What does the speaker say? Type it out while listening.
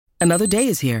Another day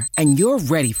is here, and you're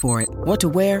ready for it. What to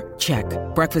wear? Check.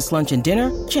 Breakfast, lunch, and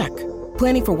dinner? Check.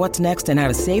 Planning for what's next and how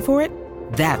to save for it?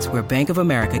 That's where Bank of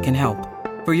America can help.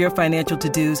 For your financial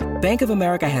to-dos, Bank of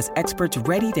America has experts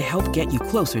ready to help get you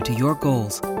closer to your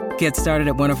goals. Get started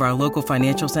at one of our local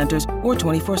financial centers or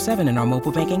 24/7 in our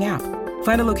mobile banking app.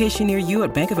 Find a location near you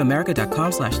at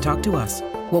bankofamerica.com/talktous.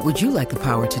 What would you like the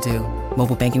power to do?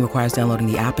 Mobile banking requires downloading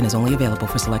the app and is only available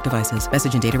for select devices.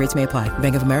 Message and data rates may apply.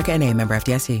 Bank of America N.A., member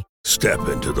FDIC. Step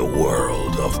into the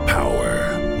world of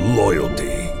power,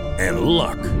 loyalty, and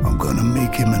luck. I'm gonna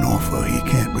make him an offer he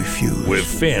can't refuse. With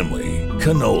family,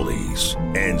 cannolis,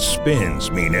 and spins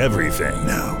mean everything.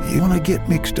 Now, you wanna get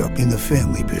mixed up in the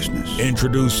family business.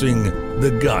 Introducing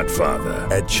The Godfather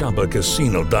at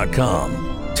ChumbaCasino.com.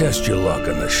 Test your luck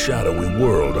in the shadowy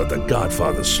world of The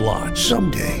Godfather slot.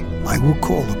 Someday, I will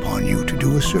call upon you to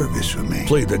do a service for me.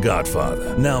 Play The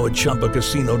Godfather, now at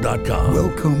ChumbaCasino.com.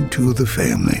 Welcome to the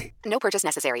family. No purchase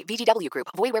necessary. VGW Group.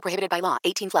 Void where prohibited by law.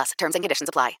 18+. Terms and conditions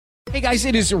apply. Hey guys,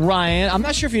 it is Ryan. I'm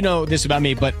not sure if you know this about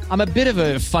me, but I'm a bit of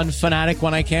a fun fanatic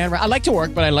when I can. I like to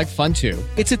work, but I like fun too.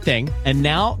 It's a thing. And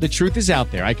now the truth is out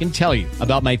there. I can tell you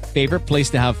about my favorite place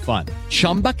to have fun.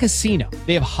 Chumba Casino.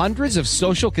 They have hundreds of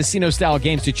social casino style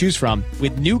games to choose from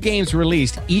with new games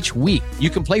released each week.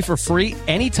 You can play for free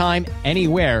anytime,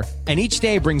 anywhere. And each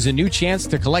day brings a new chance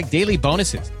to collect daily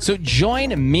bonuses. So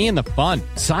join me in the fun.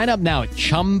 Sign up now at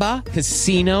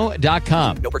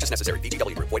ChumbaCasino.com. No purchase necessary.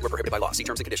 VGW Group. Void where prohibited by law. See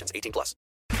terms and conditions. 18+.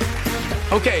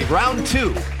 Okay, round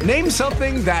two. Name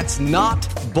something that's not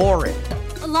boring.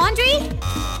 A laundry?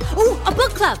 Ooh, a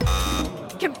book club.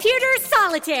 Computer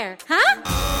solitaire, huh?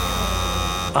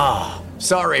 Ah,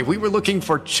 sorry. We were looking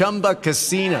for Chumba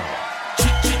Casino.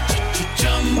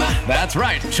 That's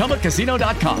right.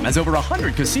 ChumbaCasino.com has over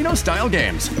 100 casino-style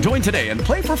games. Join today and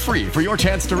play for free for your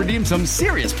chance to redeem some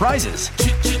serious prizes.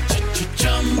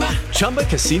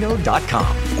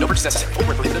 ChumbaCasino.com. No purchase necessary. Void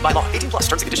where prohibited by law. 18+.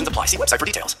 Terms and conditions apply. See website for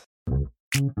details.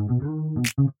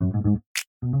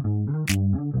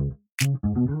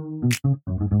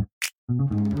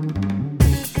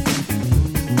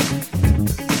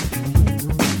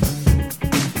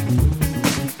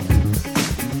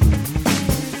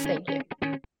 Thank you.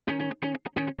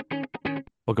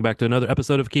 Welcome back to another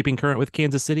episode of Keeping Current with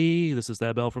Kansas City. This is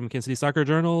Thad Bell from Kansas City Soccer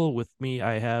Journal. With me,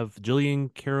 I have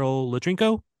Jillian Carroll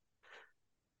Latrinko.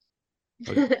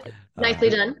 Nicely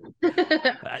done.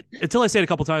 Until I say it a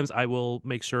couple times, I will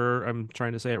make sure I'm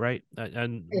trying to say it right.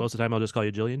 And most of the time, I'll just call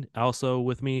you Jillian. Also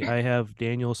with me, I have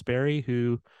Daniel Sperry,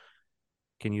 who...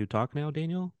 Can you talk now,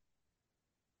 Daniel?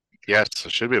 Yes, I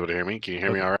should be able to hear me. Can you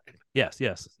hear me all right? Yes.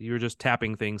 You were just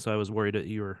tapping things, so I was worried that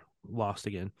you were lost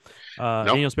again. Nope.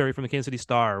 Daniel Sperry from the Kansas City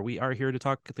Star. We are here to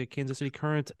talk the Kansas City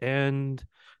Current and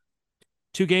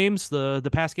two games. The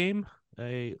past game,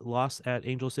 a loss at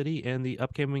Angel City, and the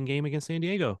upcoming game against San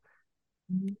Diego.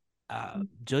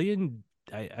 Jillian,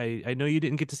 I know you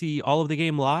didn't get to see all of the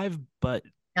game live, but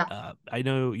I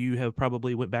know you have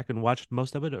probably went back and watched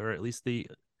most of it, or at least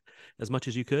as much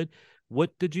as you could.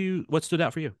 What stood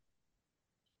out for you?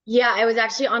 Yeah, I was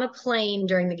actually on a plane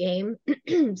during the game,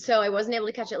 so I wasn't able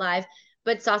to catch it live,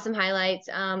 but saw some highlights.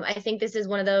 I think this is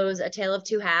one of those, a tale of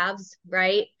two halves,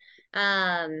 right?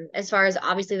 As far as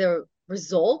obviously the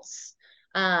results,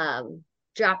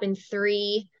 dropping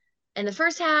 3 in the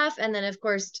first half, and then of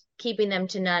course keeping them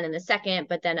to none in the second,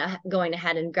 but then going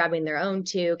ahead and grabbing their own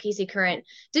 2. KC Current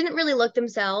didn't really look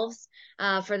themselves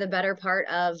for the better part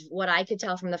of what I could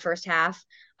tell from the first half.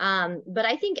 But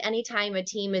I think anytime a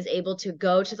team is able to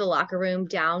go to the locker room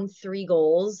down 3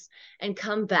 goals and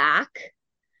come back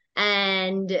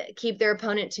and keep their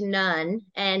opponent to none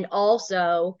and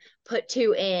also put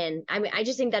 2 in, I mean, I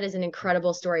just think that is an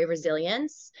incredible story of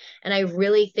resilience. And I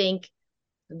really think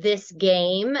this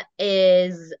game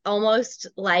is almost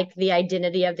like the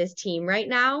identity of this team right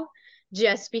now,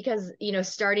 just because,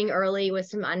 starting early with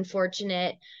some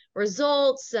unfortunate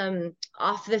results, some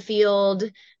off the field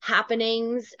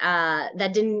happenings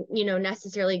that didn't,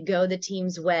 necessarily go the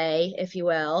team's way, if you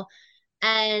will.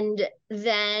 And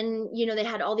then, they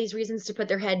had all these reasons to put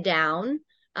their head down,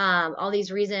 all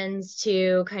these reasons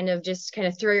to kind of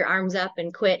throw your arms up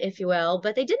and quit, if you will,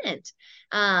 but they didn't.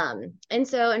 And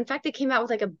so, in fact, they came out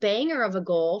with like a banger of a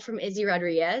goal from Izzy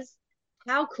Rodriguez.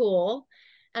 How cool.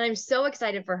 And I'm so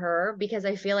excited for her because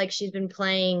I feel like she's been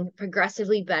playing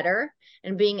progressively better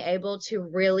and being able to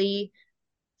really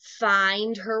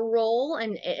find her role.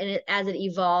 And as it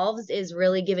evolves, is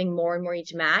really giving more and more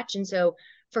each match. And so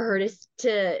for her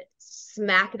to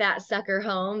smack that sucker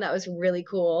home, that was really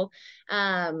cool.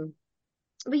 But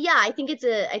yeah, I think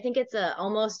it's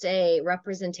almost a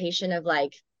representation of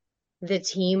like the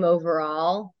team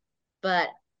overall, but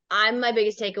my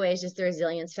biggest takeaway is just the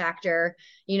resilience factor.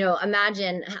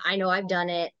 Imagine, I know I've done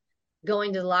it,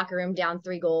 going to the locker room down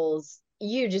 3 goals.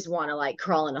 You just want to like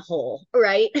crawl in a hole,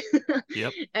 right?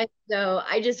 Yep. And so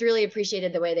I just really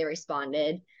appreciated the way they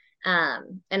responded.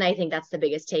 And I think that's the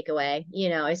biggest takeaway,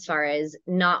 as far as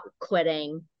not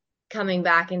quitting, coming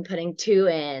back and putting 2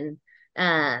 in,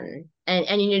 and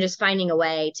just finding a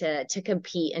way to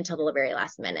compete until the very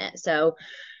last minute. So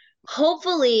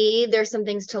hopefully there's some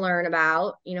things to learn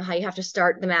about, how you have to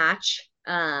start the match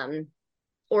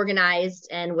organized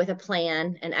and with a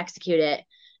plan and execute it.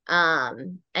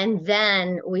 And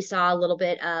then we saw a little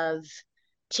bit of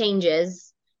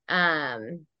changes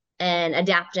and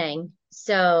adapting.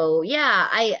 So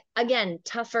yeah, again,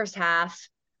 tough first half,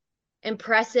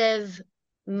 impressive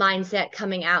mindset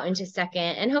coming out into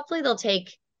second, and hopefully they'll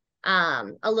take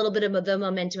a little bit of the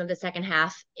momentum of the second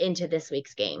half into this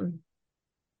week's game.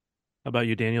 How about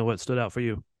you, Daniel? What stood out for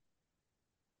you?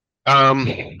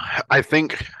 I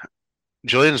think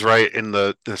Jillian's right in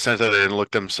the sense that they didn't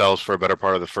look themselves for a better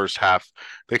part of the first half.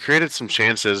 They created some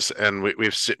chances, and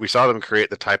we saw them create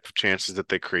the type of chances that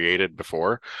they created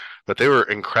before, but they were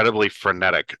incredibly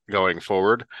frenetic going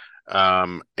forward.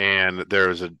 And there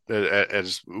was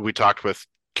as we talked with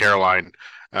Caroline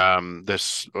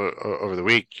this over the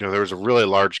week, there was a really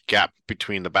large gap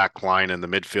between the back line and the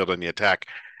midfield and the attack,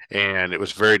 and it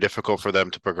was very difficult for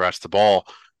them to progress the ball.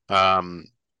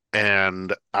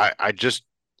 And I just,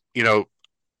 it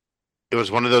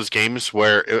was one of those games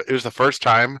where it was the first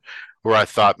time where I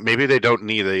thought maybe they don't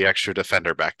need the extra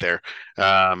defender back there.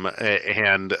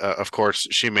 And of course,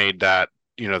 she made that,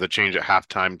 the change at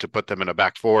halftime to put them in a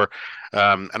back 4.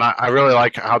 And I really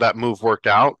like how that move worked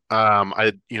out.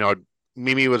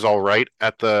 Mimi was all right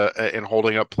in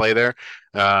holding up play there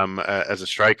as a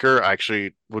striker. I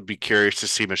actually would be curious to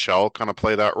see Michelle kind of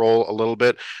play that role a little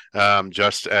bit,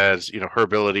 just as her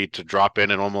ability to drop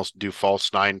in and almost do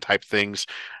false 9 type things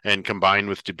and combine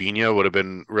with Debinha would have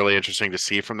been really interesting to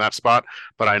see from that spot.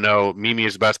 But I know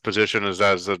Mimi's best position is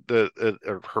as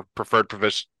her preferred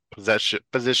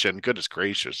position, goodness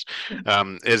gracious,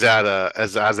 is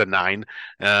as a 9,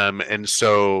 and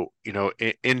so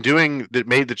in doing that,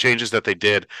 made the changes that they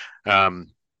did.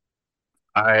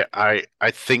 I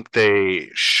think they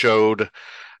showed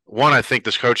one. I think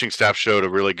this coaching staff showed a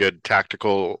really good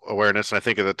tactical awareness, and I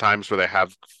think at the times where they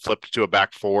have flipped to a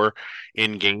back 4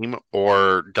 in game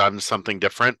or done something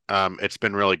different, it's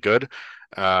been really good,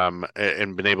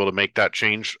 and been able to make that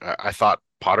change. I thought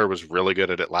Potter was really good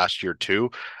at it last year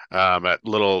too, at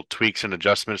little tweaks and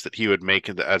adjustments that he would make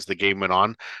as the game went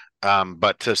on.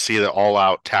 But to see the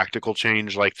all-out tactical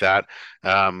change like that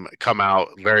come out,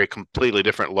 very completely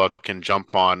different look, and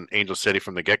jump on Angel City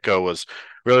from the get-go was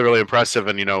really, really impressive.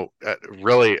 And,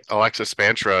 really Alexis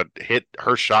Spanstra hit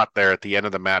her shot there at the end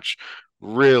of the match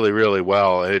really, really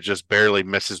well. It just barely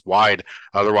misses wide.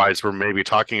 Otherwise, we're maybe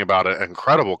talking about an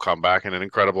incredible comeback and an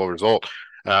incredible result.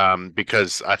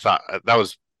 Because I thought that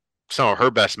was some of her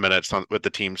best minutes with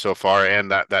the team so far, and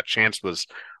that chance was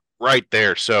right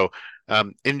there. So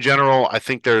in general, I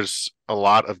think there's a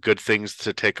lot of good things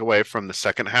to take away from the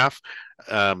second half.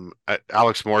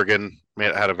 Alex Morgan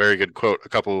had a very good quote a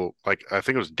couple, I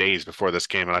think it was days before this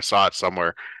game, and I saw it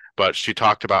somewhere, but she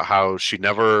talked about how she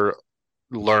never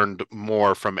learned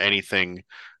more from anything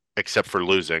except for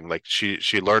losing. Like she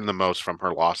learned the most from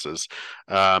her losses.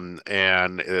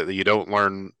 And you don't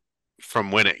learn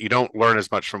from winning. You don't learn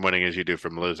as much from winning as you do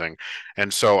from losing.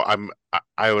 And so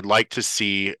I would like to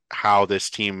see how this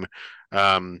team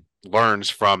learns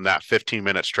from that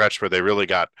 15-minute stretch where they really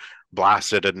got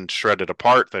blasted and shredded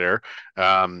apart there.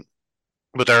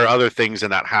 But there are other things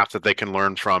in that half that they can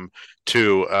learn from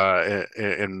too,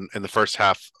 in the first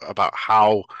half, about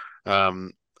how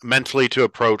mentally to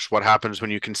approach what happens when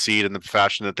you concede in the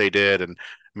fashion that they did, and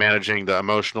managing the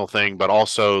emotional thing, but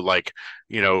also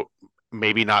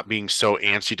maybe not being so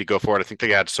antsy to go forward. I think they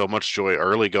had so much joy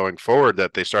early going forward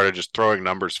that they started just throwing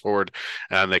numbers forward,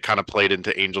 and they kind of played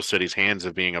into Angel City's hands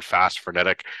of being a fast,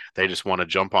 frenetic. They just want to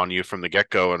jump on you from the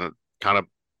get-go, and it kind of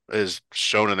is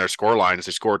shown in their score lines.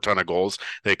 They score a ton of goals.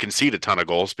 They concede a ton of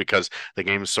goals because the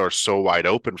games are so wide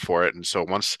open for it. And so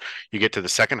once you get to the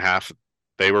second half,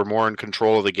 they were more in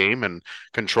control of the game and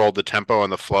controlled the tempo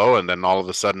and the flow. And then all of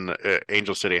a sudden,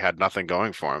 Angel City had nothing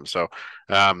going for them. So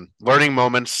learning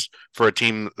moments for a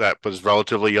team that was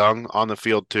relatively young on the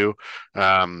field too.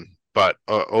 But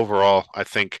overall, I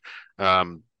think,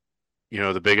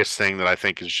 the biggest thing that I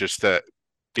think is just that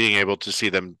being able to see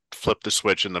them flip the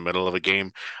switch in the middle of a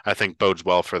game, I think bodes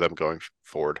well for them going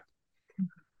forward.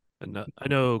 And I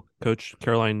know Coach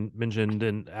Caroline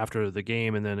mentioned after the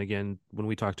game, and then again when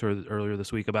we talked to her earlier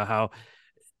this week, about how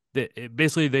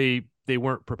basically they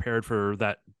weren't prepared for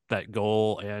that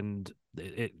goal and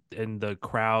the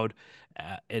crowd,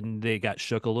 and they got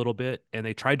shook a little bit, and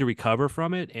they tried to recover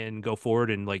from it and go forward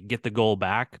and like get the goal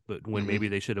back, but when maybe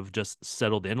they should have just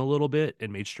settled in a little bit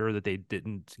and made sure that they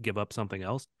didn't give up something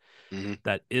else.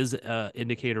 That is an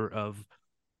indicator of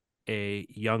a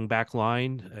young back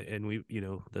line, and we,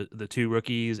 the two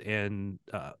rookies and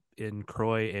in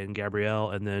Croy and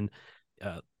Gabrielle, and then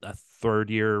a third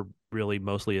year, really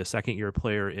mostly a second year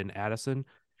player in Addison.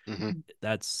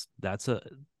 That's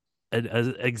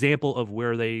an example of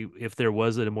where if there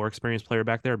was a more experienced player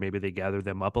back there, maybe they gather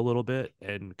them up a little bit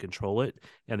and control it,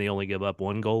 and they only give up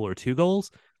 1 goal or 2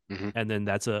 goals. And then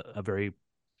that's a very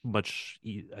much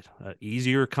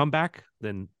easier comeback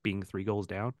than being 3 goals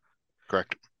down.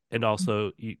 Correct. And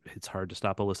also, it's hard to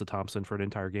stop Alyssa Thompson for an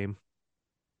entire game.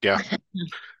 Yeah.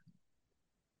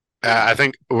 I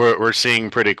think we're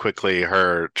seeing pretty quickly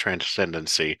her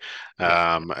transcendency,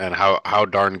 and how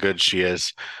darn good she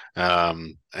is.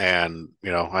 And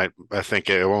I think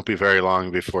it won't be very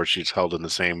long before she's held in the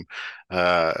same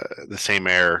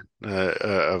air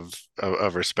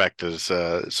of respect as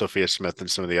Sophia Smith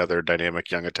and some of the other dynamic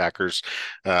young attackers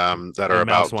that are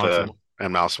about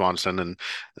and Mal Swanson, and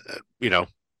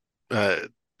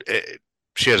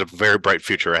she has a very bright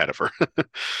future ahead of her.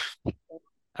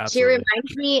 Absolutely. She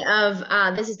reminds me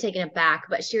of this is taking it back,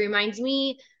 but she reminds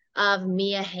me of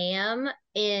Mia Hamm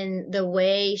in the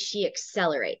way she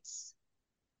accelerates.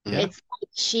 It's like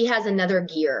she has another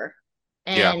gear,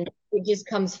 and it just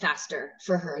comes faster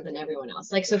for her than everyone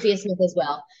else, like Sophia Smith as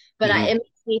well. But it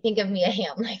makes me think of Mia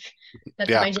Hamm, like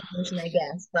that's my generation, I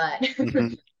guess.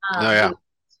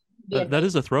 But that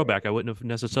is a throwback. I wouldn't have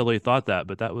necessarily thought that,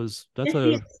 but that's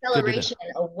a acceleration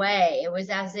away. It was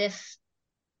as if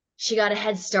she got a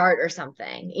head start or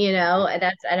something, and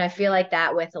I feel like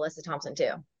that with Alyssa Thompson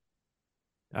too.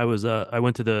 I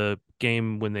went to the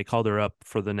game when they called her up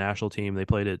for the national team. They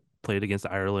played against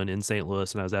Ireland in St.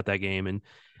 Louis, and I was at that game, and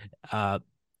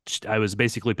I was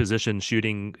basically positioned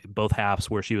shooting both halves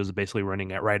where she was basically running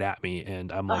right at me,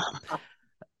 and I'm like,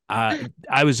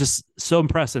 I was just so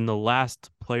impressed. And the last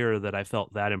player that I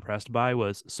felt that impressed by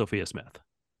was Sophia Smith.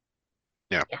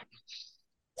 Yeah.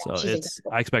 So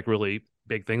I expect really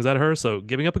big things out of her. So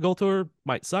giving up a goal to her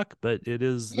might suck, but it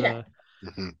is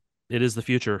it is the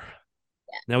future.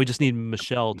 Now we just need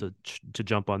Michelle to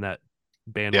jump on that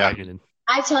bandwagon. And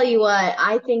I tell you what,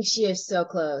 I think she is so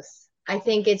close. I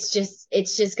think it's just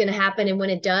going to happen, and when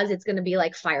it does, it's going to be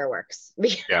like fireworks,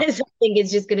 because I think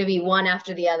it's just going to be one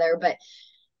after the other. But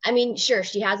I mean, sure,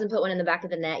 she hasn't put one in the back of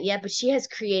the net yet, but she has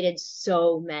created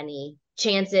so many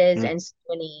chances and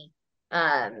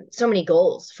so many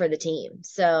goals for the team.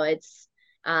 So it's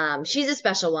she's a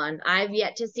special one. I've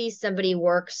yet to see somebody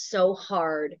work so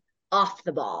hard off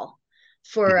the ball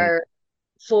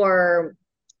for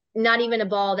not even a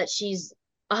ball that she's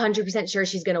 100% sure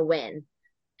she's going to win.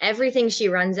 Everything she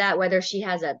runs at, whether she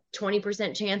has a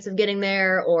 20% chance of getting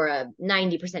there or a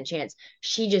 90% chance,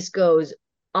 she just goes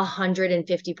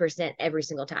 150% every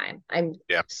single time. I'm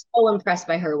so impressed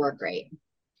by her work rate.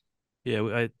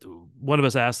 Yeah, one of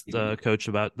us asked Coach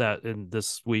about that in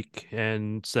this week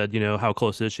and said, how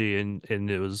close is she? And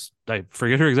it was, I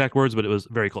forget her exact words, but it was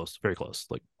very close, very close.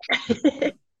 Like,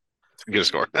 good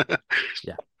score.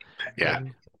 Yeah.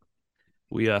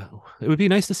 It would be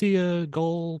nice to see a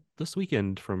goal this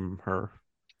weekend from her.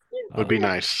 Would be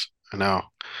nice. I know.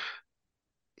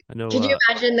 Could you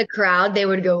imagine the crowd? They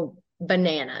would go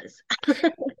bananas.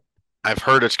 I've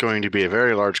heard it's going to be a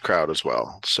very large crowd as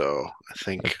well. So I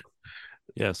think.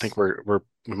 Yes, I think we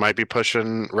might be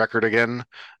pushing record again,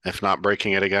 if not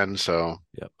breaking it again. So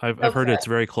I've heard it's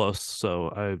very close.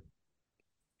 So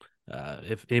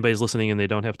if anybody's listening and they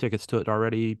don't have tickets to it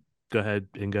already, go ahead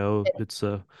and go. It's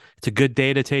a good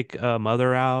day to take a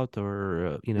mother out,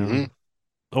 or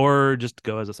or just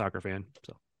go as a soccer fan.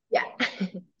 So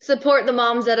support the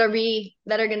moms that are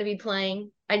going to be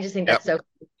playing. I just think that's so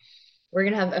cool. We're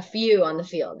gonna have a few on the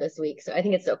field this week, so I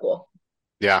think it's so cool.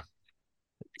 Yeah.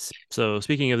 So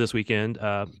speaking of this weekend,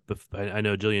 I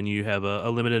know, Jillian, you have a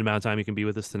limited amount of time you can be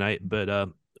with us tonight, but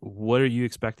what are you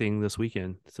expecting this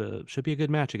weekend? Should be a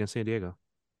good match against San Diego.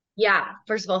 Yeah.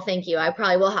 First of all, thank you. I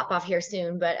probably will hop off here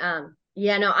soon, but I'm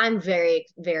very,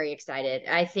 very excited.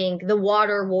 I think the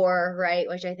water war, right,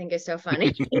 which I think is so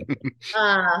funny.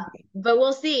 But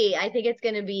we'll see. I think it's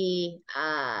going to be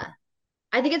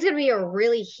a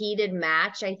really heated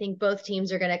match. I think both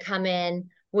teams are going to come in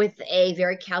with a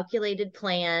very calculated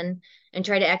plan and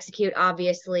try to execute,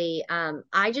 obviously.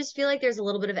 I just feel like there's a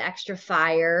little bit of extra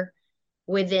fire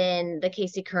within the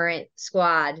KC Current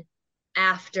squad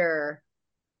after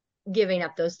giving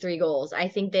up those 3 goals. I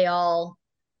think they all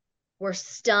were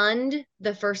stunned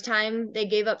the first time they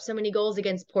gave up so many goals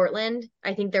against Portland.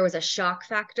 I think there was a shock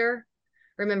factor,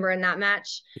 remember, in that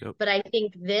match. Yep. But I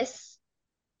think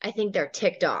they're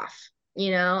ticked off,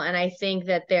 and I think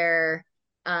that they're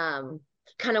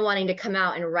kind of wanting to come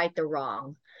out and right the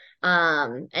wrong.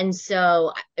 And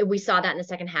so we saw that in the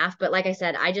second half. But like I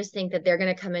said, I just think that they're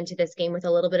going to come into this game with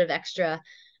a little bit of extra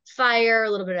fire,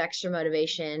 a little bit of extra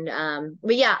motivation.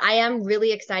 But yeah, I am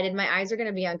really excited. My eyes are going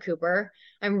to be on Cooper.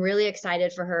 I'm really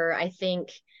excited for her. I think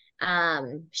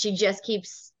she just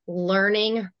keeps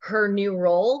learning her new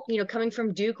role, coming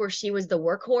from Duke where she was the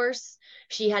workhorse.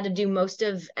 She had to do most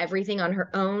of everything on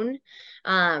her own.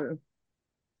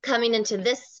 Coming into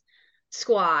this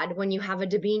squad, when you have a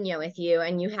Debinho with you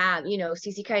and you have,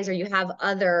 Cece Kaiser, you have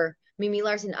other Mimi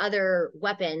Larson, other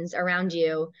weapons around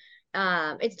you,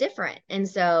 it's different. And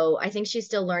so I think she's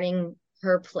still learning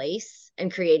her place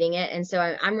and creating it. And so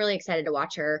I'm really excited to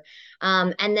watch her.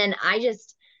 And then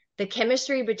the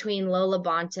chemistry between Lola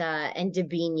Bonta and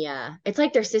Debinha, it's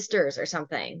like they're sisters or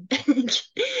something, and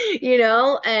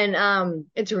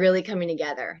it's really coming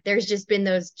together. There's just been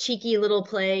those cheeky little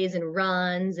plays and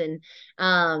runs and,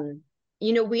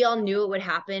 we all knew it would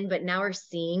happen, but now we're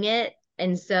seeing it.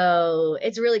 And so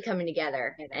it's really coming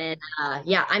together. And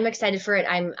yeah, I'm excited for it.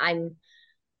 I'm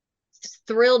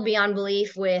thrilled beyond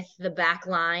belief with the back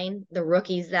line, the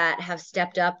rookies that have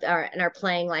stepped up and are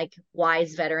playing like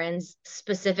wise veterans,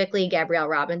 specifically Gabrielle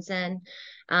Robinson.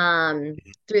 Through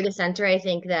the center, I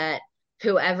think that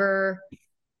whoever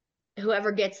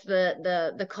gets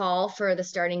the call for the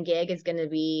starting gig is going to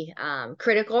be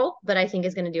critical, but I think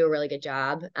is going to do a really good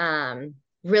job.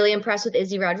 Really impressed with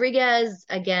Izzy Rodriguez.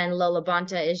 Again, Lola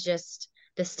Bonta is just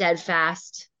the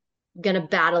steadfast, going to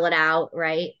battle it out,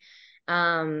 right?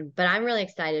 But I'm really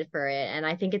excited for it. And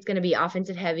I think it's going to be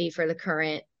offensive heavy for the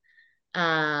Current,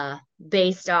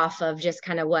 based off of just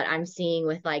kind of what I'm seeing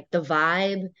with like the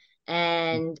vibe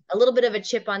and a little bit of a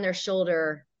chip on their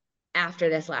shoulder after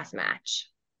this last match.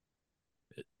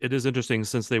 It is interesting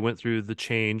since they went through the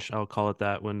change, I'll call it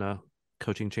that, when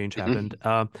coaching change happened.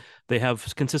 They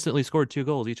have consistently scored 2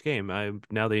 goals each game.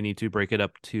 Now they need to break it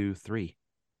up to 3.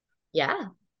 Yeah.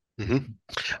 Mm-hmm.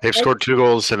 They've scored 2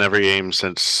 goals in every game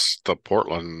since the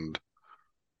Portland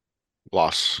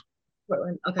loss.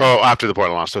 Portland. Okay. Oh, after the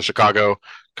Portland loss. So Chicago,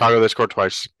 they scored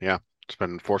twice. Yeah. It's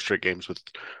been 4 straight games with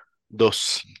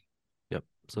those. Yep.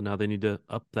 So now they need to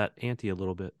up that ante a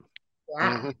little bit.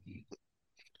 Yeah. Mm-hmm.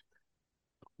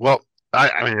 Well,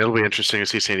 I mean, it'll be interesting to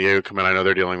see San Diego come in. I know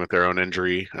they're dealing with their own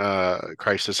injury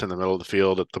crisis in the middle of the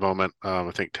field at the moment.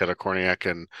 I think Taylor Korniak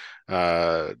and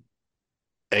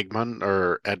Eggman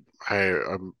or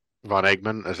Von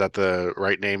Eggman, is that the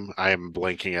right name? I am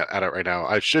blanking at it right now.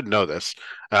 I should know this.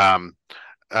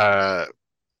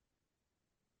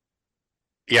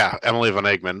 Yeah, Emily Von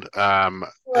Eggman.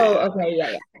 Okay,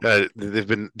 yeah. They've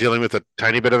been dealing with a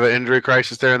tiny bit of an injury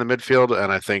crisis there in the midfield,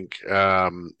 and I think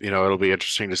it'll be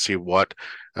interesting to see what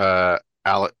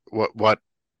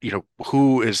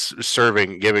who is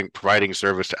providing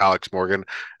service to Alex Morgan,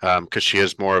 because she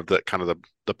is more of the kind of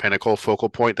the pinnacle focal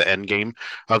point, the end game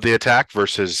of the attack,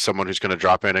 versus someone who's going to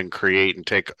drop in and create and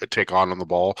take on the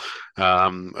ball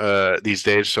these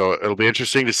days. So it'll be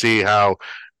interesting to see how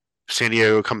San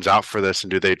Diego comes out for this,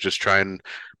 and do they just try and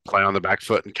play on the back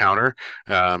foot and counter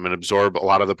and absorb a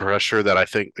lot of the pressure that I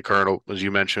think the Current, as you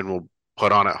mentioned, will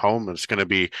put on at home. It's going to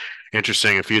be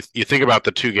interesting if you think about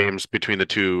the 2 games between the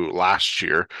 2 last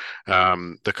year.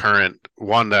 The Current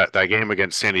won that game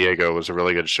against San Diego was a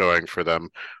really good showing for them.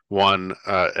 Won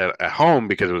at home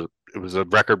because it was a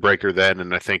record breaker then,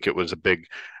 and I think it was a big,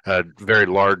 very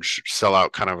large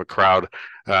sellout kind of a crowd.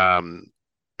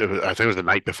 I think it was the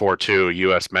night before too.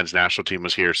 U.S. men's national team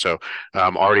was here, so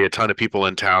already a ton of people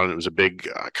in town. It was a big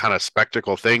kind of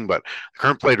spectacle thing. But the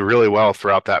Current played really well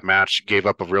throughout that match. Gave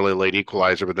up a really late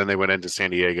equalizer, but then they went into San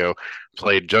Diego,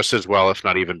 played just as well, if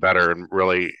not even better, and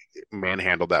really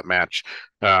manhandled that match.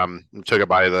 Took it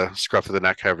by the scruff of the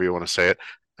neck, however you want to say it.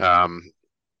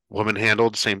 Woman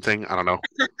handled, same thing. I don't know.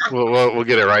 We'll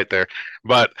get it right there.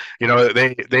 But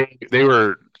they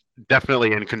were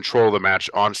definitely in control of the match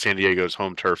on San Diego's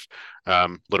home turf,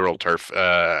 literal turf,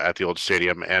 at the old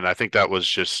stadium. And I think that was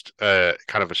just kind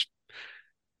of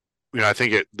I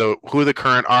think who the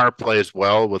Current are plays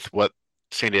well with what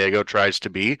San Diego tries to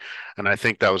be. And I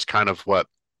think that was kind of what,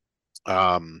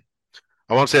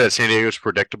 I won't say that San Diego is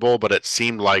predictable, but it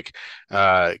seemed like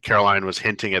Caroline was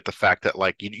hinting at the fact that,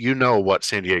 like, what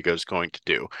San Diego is going to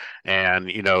do.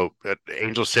 And, at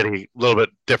Angel City, a little bit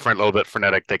different, a little bit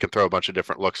frenetic. They can throw a bunch of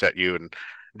different looks at you. And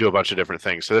do a bunch of different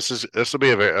things. So this will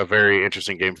be a very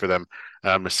interesting game for them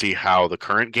to see how the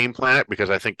current game plan it, because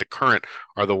I think the current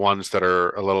are the ones that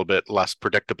are a little bit less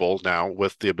predictable now,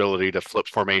 with the ability to flip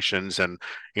formations and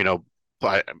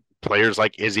players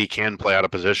like Izzy can play out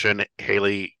of position.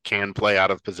 Haley can play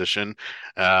out of position.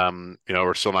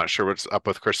 We're still not sure what's up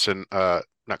with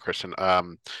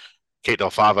Kate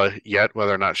Del Fava yet,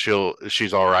 whether or not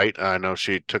she's all right. I know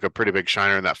she took a pretty big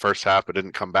shiner in that first half, but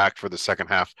didn't come back for the second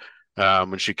half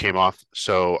when she came off.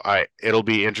 So it'll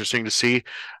be interesting to see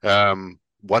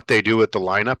what they do with the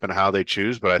lineup and how they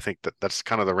choose. But I think that's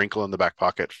kind of the wrinkle in the back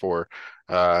pocket for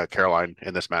Caroline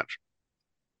in this match.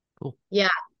 Cool. Yeah,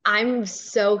 I'm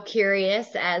so curious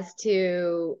as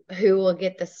to who will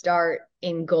get the start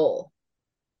in goal.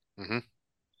 Mm-hmm.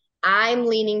 I'm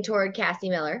leaning toward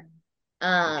Cassie Miller.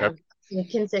 Okay.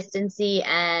 Consistency,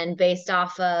 and based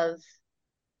off of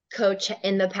coach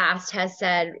in the past has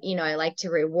said, I like to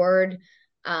reward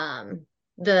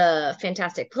the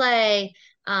fantastic play.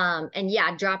 And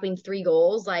yeah, dropping 3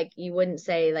 goals, like you wouldn't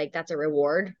say like that's a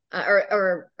reward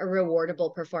or a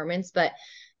rewardable performance. But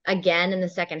again, in the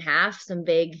second half, some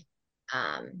big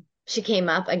she came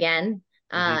up again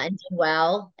and did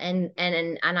well. And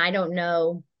I don't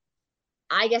know.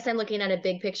 I guess I'm looking at a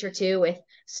big picture too, with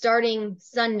starting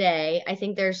Sunday. I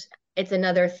think it's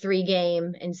another 3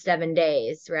 game in 7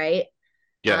 days, right?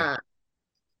 Yeah.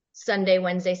 Sunday,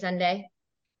 Wednesday, Sunday.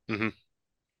 Mm-hmm.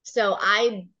 So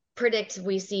I predict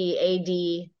we see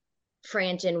AD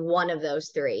Franch in one of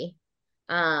those 3.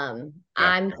 I'm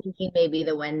thinking maybe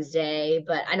the Wednesday,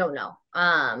 but I don't know.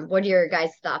 What are your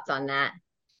guys' thoughts on that?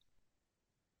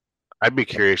 I'd be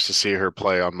curious to see her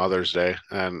play on Mother's Day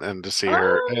and to see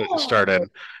her start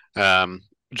in.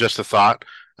 Just a thought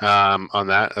on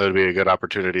that. It would be a good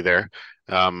opportunity there.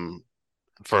 For an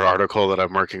article that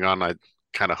I'm working on, I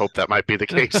kind of hope that might be the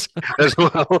case as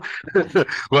well.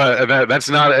 But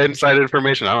that's not inside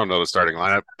information. I don't know the starting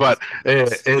lineup, but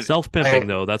it's self-pimping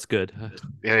though. That's good.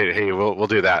 Hey, we'll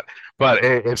do that. But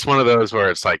it's one of those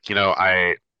where it's like,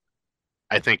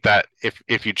 I think that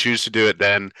if you choose to do it,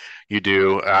 then you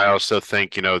do. I also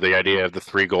think, the idea of the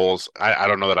 3 goals, I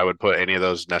don't know that I would put any of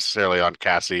those necessarily on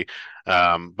Cassie.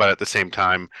 But at the same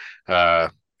time,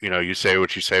 you say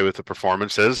what you say with the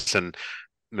performances, and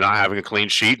not having a clean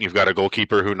sheet, and you've got a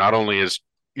goalkeeper who not only is,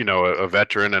 a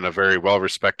veteran and a very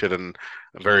well-respected and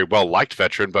a very well-liked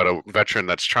veteran, but a veteran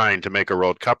that's trying to make a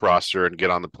World Cup roster and get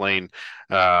on the plane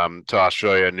to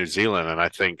Australia and New Zealand. And I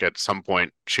think at some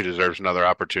point she deserves another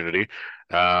opportunity.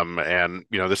 And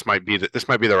this might be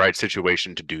the right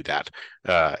situation to do that.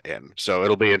 And so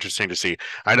it'll be interesting to see.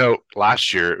 I know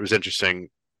last year it was interesting.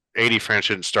 AD Franch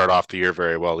didn't start off the year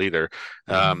very well either.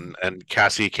 And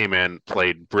Cassie came in,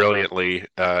 played brilliantly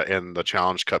in the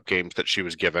Challenge Cup games that she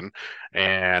was given.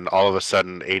 And all of a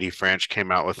sudden, AD Franch came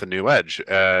out with a new edge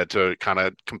to kind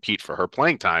of compete for her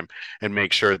playing time and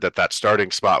make sure that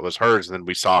starting spot was hers. And then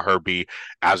we saw her be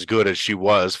as good as she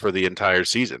was for the entire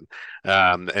season.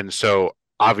 And so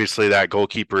obviously that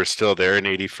goalkeeper is still there in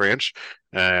AD Franch.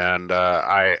 And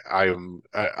I'm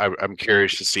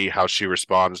curious to see how she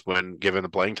responds when given the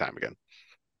playing time again.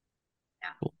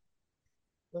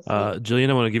 Yeah. Jillian,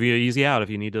 I want to give you an easy out if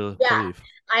you need to leave.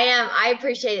 I am. I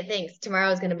appreciate it. Thanks.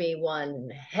 Tomorrow is going to be one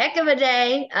heck of a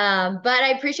day. But I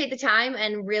appreciate the time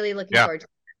and really looking forward to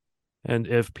it. And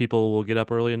if people will get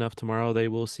up early enough tomorrow, they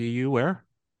will see you where?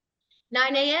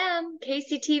 9 a.m.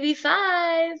 KCTV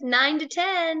 5, 9 to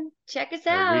 10. Check us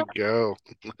out. There we go.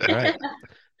 All right.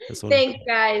 Thanks,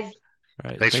 guys. All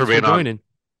right. Thanks for being joining.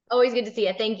 Always good to see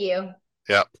you. Thank you.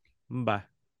 Yeah. Bye.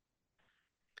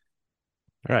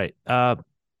 All right.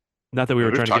 Not that we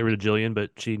were trying to get rid of Jillian,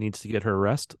 but she needs to get her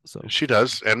rest. So she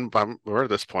does. And we're at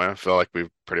this point. I feel like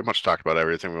we've pretty much talked about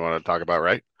everything we want to talk about,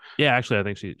 right? Yeah, actually, I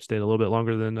think she stayed a little bit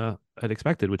longer than I'd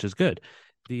expected, which is good.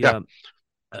 I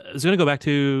was going to go back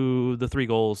to the 3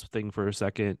 goals thing for a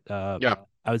second.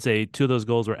 I would say 2 of those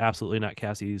goals were absolutely not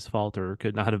Cassie's fault or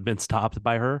could not have been stopped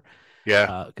by her.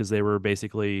 Yeah. Because they were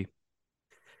basically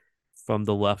from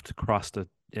the left crossed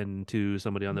into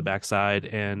somebody on the backside.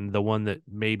 And the one that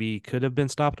maybe could have been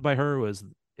stopped by her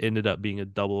ended up being a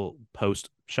double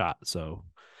post shot. So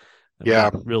I'm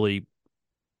not really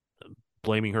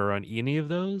blaming her on any of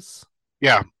those.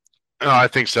 Yeah. No, I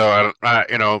think so.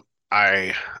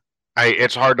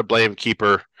 It's hard to blame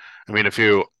keeper. I mean,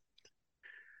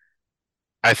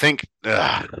 I think,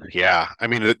 I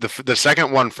mean, the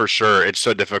second one for sure, it's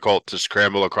so difficult to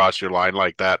scramble across your line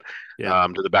like that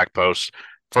to the back post.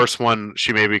 First one,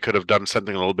 she maybe could have done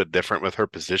something a little bit different with her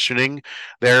positioning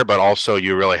there, but also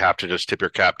you really have to just tip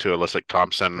your cap to Alyssa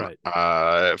Thompson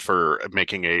for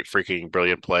making a freaking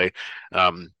brilliant play.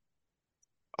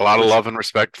 A lot of love and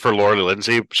respect for Laura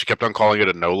Lindsay. She kept on calling it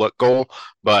a no look goal,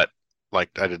 but like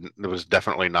it was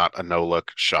definitely not a no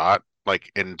look shot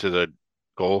like into the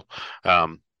goal.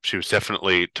 She was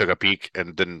definitely took a peek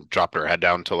and then dropped her head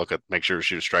down to make sure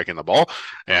she was striking the ball,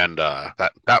 and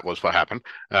that was what happened.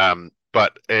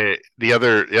 But the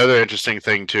other interesting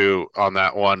thing too on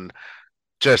that one,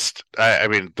 I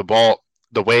mean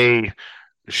the way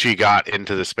she got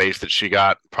into the space that she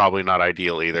got, probably not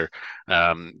ideal either,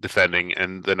 defending.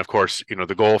 And then of course,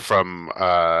 the goal from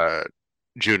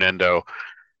June Endo,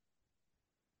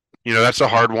 that's a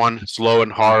hard one. Slow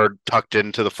and hard, tucked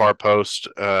into the far post.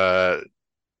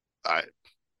 I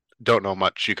don't know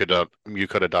much you could have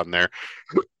done there.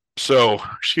 So,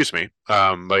 excuse me.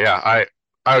 But yeah,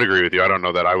 I would agree with you. I don't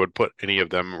know that I would put any of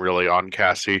them really on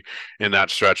Cassie in that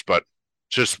stretch, but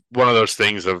just one of those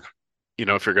things of,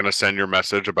 if you're going to send your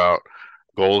message about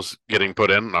goals getting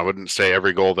put in, I wouldn't say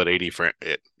every goal that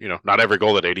not every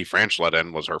goal that AD Franch let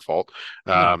in was her fault.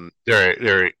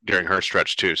 During her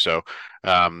stretch too. So,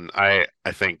 I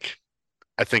think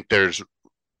there's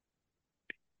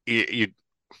you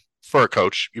for a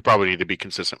coach, you probably need to be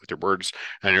consistent with your words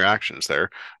and your actions there,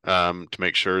 to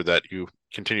make sure that you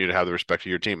continue to have the respect of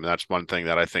your team. And that's one thing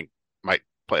that I think might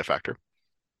play a factor.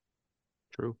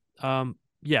 True.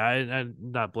 Yeah, I'm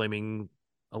not blaming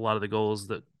a lot of the goals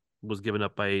that was given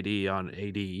up by AD on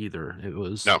AD either. It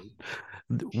was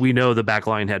we know the back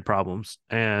line had problems,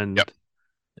 and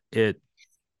it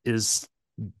is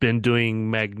been doing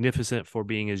magnificent for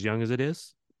being as young as it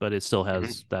is, but it still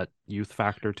has that youth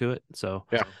factor to it. So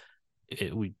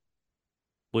it'll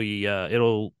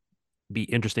be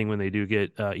interesting when they do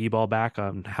get E-Ball back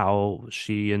on how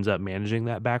she ends up managing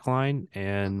that back line,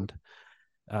 and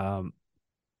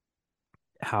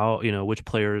how, which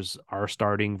players are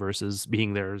starting versus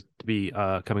being there to be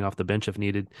coming off the bench if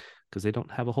needed, because they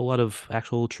don't have a whole lot of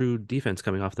actual true defense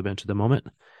coming off the bench at the moment.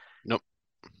 Nope.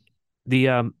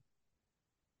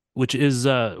 Which is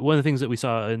one of the things that we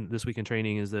saw in this week in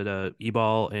training is that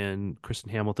E-Ball and Kristen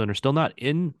Hamilton are still not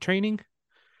in training.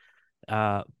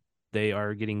 They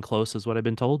are getting close, is what I've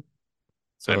been told.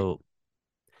 So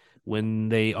when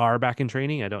they are back in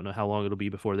training, I don't know how long it'll be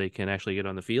before they can actually get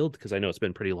on the field, because I know it's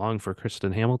been pretty long for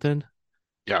Kristen Hamilton.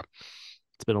 Yeah.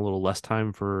 It's been a little less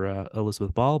time for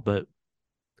Elizabeth Ball, but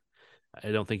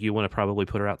I don't think you want to probably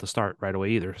put her out to start right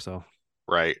away either. So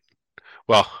right.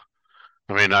 Well,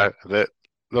 I mean,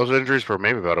 those injuries were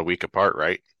maybe about a week apart,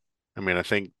 right? I mean, I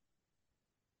think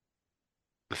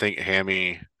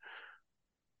Hammy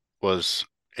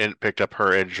picked up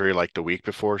her injury like the week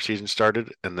before season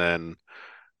started, and then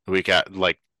the week at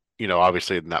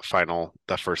obviously in that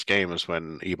first game is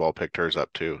when E-Ball picked hers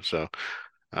up too. So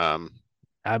I'm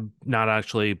not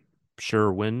actually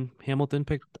sure when Hamilton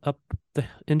picked up the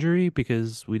injury,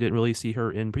 because we didn't really see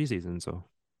her in preseason. So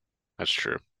that's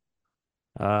true.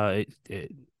 And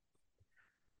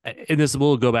this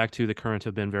will go back to the Current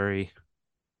have been very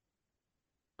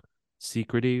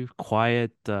secretive,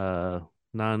 quiet,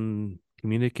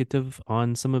 non-communicative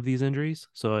on some of these injuries.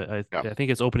 So I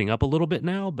think it's opening up a little bit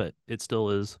now, but it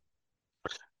still is.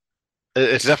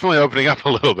 It's definitely opening up a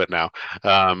little bit now,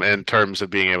 in terms of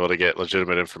being able to get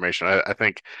legitimate information. I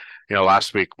think,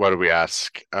 last week, what did we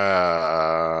ask? I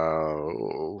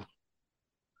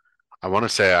want to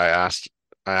say I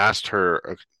asked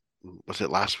her, was it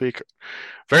last week?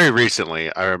 Very recently,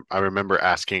 I remember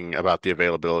asking about the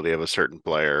availability of a certain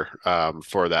player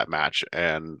for that match,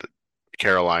 and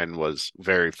Caroline was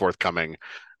very forthcoming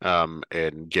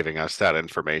in giving us that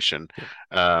information.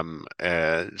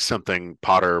 Something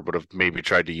Potter would have maybe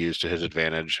tried to use to his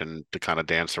advantage and to kind of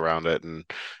dance around it and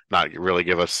not really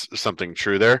give us something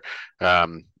true there.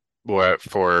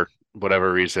 For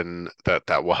whatever reason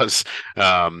that was,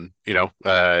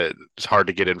 it's hard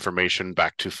to get information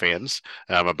back to fans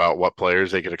about what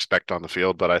players they could expect on the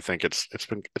field. But I think it's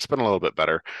been a little bit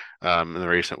better in the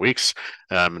recent weeks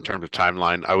in terms of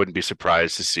timeline. I wouldn't be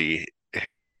surprised to see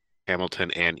Hamilton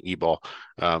and E-Ball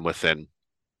within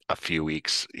a few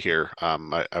weeks here.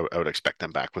 I would expect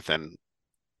them back within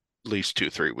at least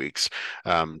 2-3 weeks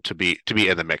to be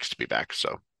in the mix, to be back.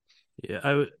 So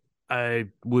yeah, I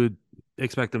would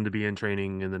expect them to be in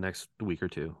training in the next week or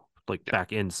two,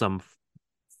 back in some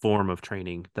form of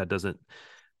training. That doesn't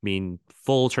mean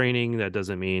full training. That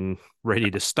doesn't mean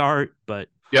ready to start, but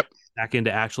back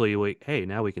into actually, hey,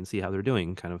 now we can see how they're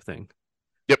doing, kind of thing.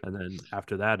 Yep. And then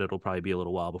after that, it'll probably be a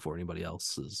little while before anybody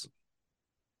else is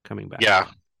coming back. Yeah.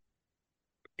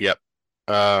 Yep.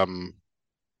 I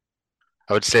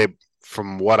would say,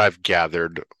 from what I've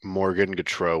gathered, Morgan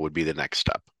Gautreau would be the next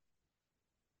step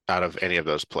out of any of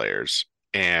those players,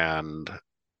 and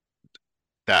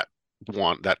that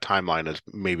that timeline is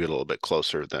maybe a little bit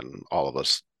closer than all of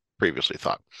us previously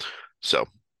thought. So,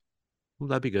 well,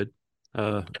 that'd be good.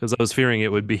 Because I was fearing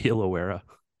it would be Loera.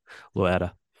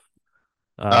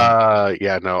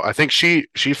 Yeah, no, I think she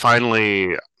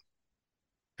finally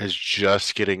is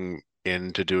just getting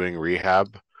into doing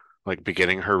rehab, like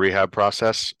beginning her rehab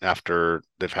process after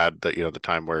they've had the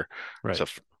time where it's a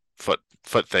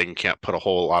foot thing, can't put a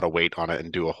whole lot of weight on it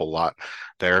and do a whole lot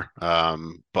there.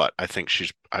 But I think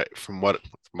from what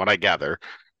I gather,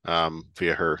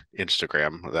 via her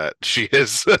Instagram, that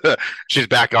she's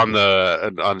back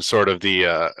on sort of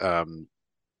the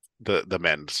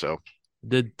mend. So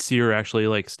did see her actually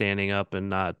like standing up and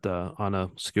not on a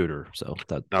scooter, so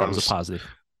that was a positive.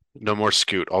 No more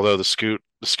scoot, although the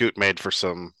scoot made for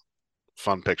some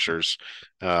fun pictures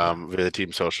via the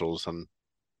team socials. And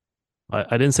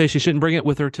I didn't say she shouldn't bring it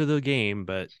with her to the game,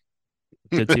 but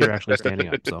did see her actually standing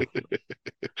up. So,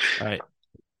 all right.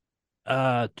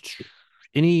 I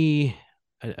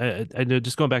know,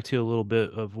 just going back to a little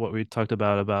bit of what we talked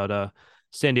about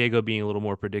San Diego being a little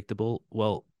more predictable.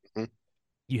 Well,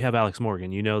 you have Alex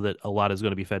Morgan. You know that a lot is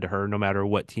going to be fed to her no matter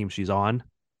what team she's on.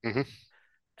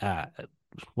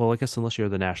 Well, I guess unless you're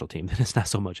the national team, then it's not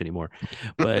so much anymore.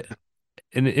 But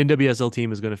an NWSL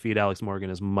team is going to feed Alex Morgan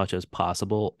as much as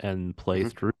possible and play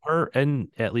through her, and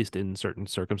at least in certain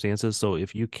circumstances. So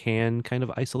if you can kind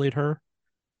of isolate her,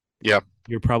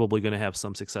 you're probably going to have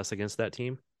some success against that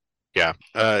team. Yeah.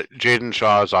 Jaden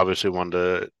Shaw is obviously one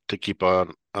to keep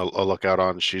on a lookout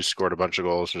on. She's scored a bunch of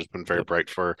goals and has been very bright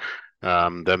for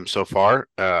them so far.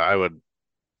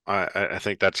 I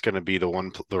think that's going to be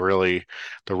the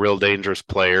real dangerous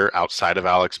player outside of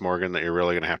Alex Morgan that you're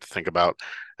really going to have to think about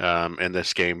in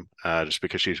this game, just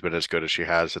because she's been as good as she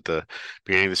has at the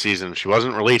beginning of the season. She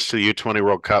wasn't released to the U20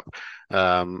 World Cup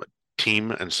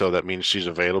team, and so that means she's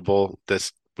available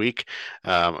this week,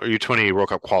 or U20 World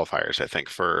Cup qualifiers, I think,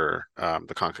 for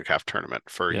the CONCACAF tournament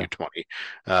for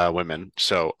U20 women.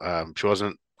 So she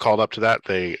wasn't called up to that.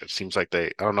 It seems like I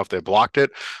don't know if they blocked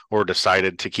it or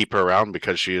decided to keep her around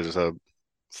because she is a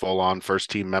full-on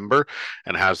first team member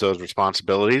and has those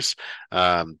responsibilities.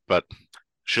 But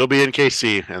she'll be in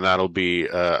KC, and that'll be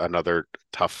another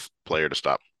tough player to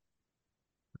stop.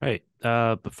 Right.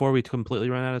 Before we completely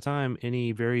run out of time,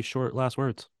 any very short last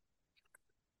words?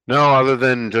 No, other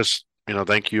than just,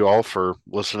 thank you all for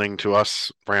listening to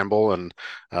us ramble, and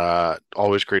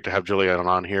always great to have Julianne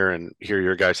on here and hear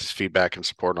your guys' feedback and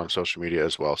support on social media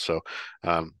as well. So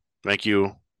thank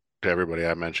you to everybody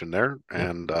I mentioned there.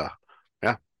 And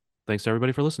thanks to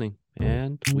everybody for listening.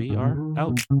 And we are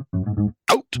out.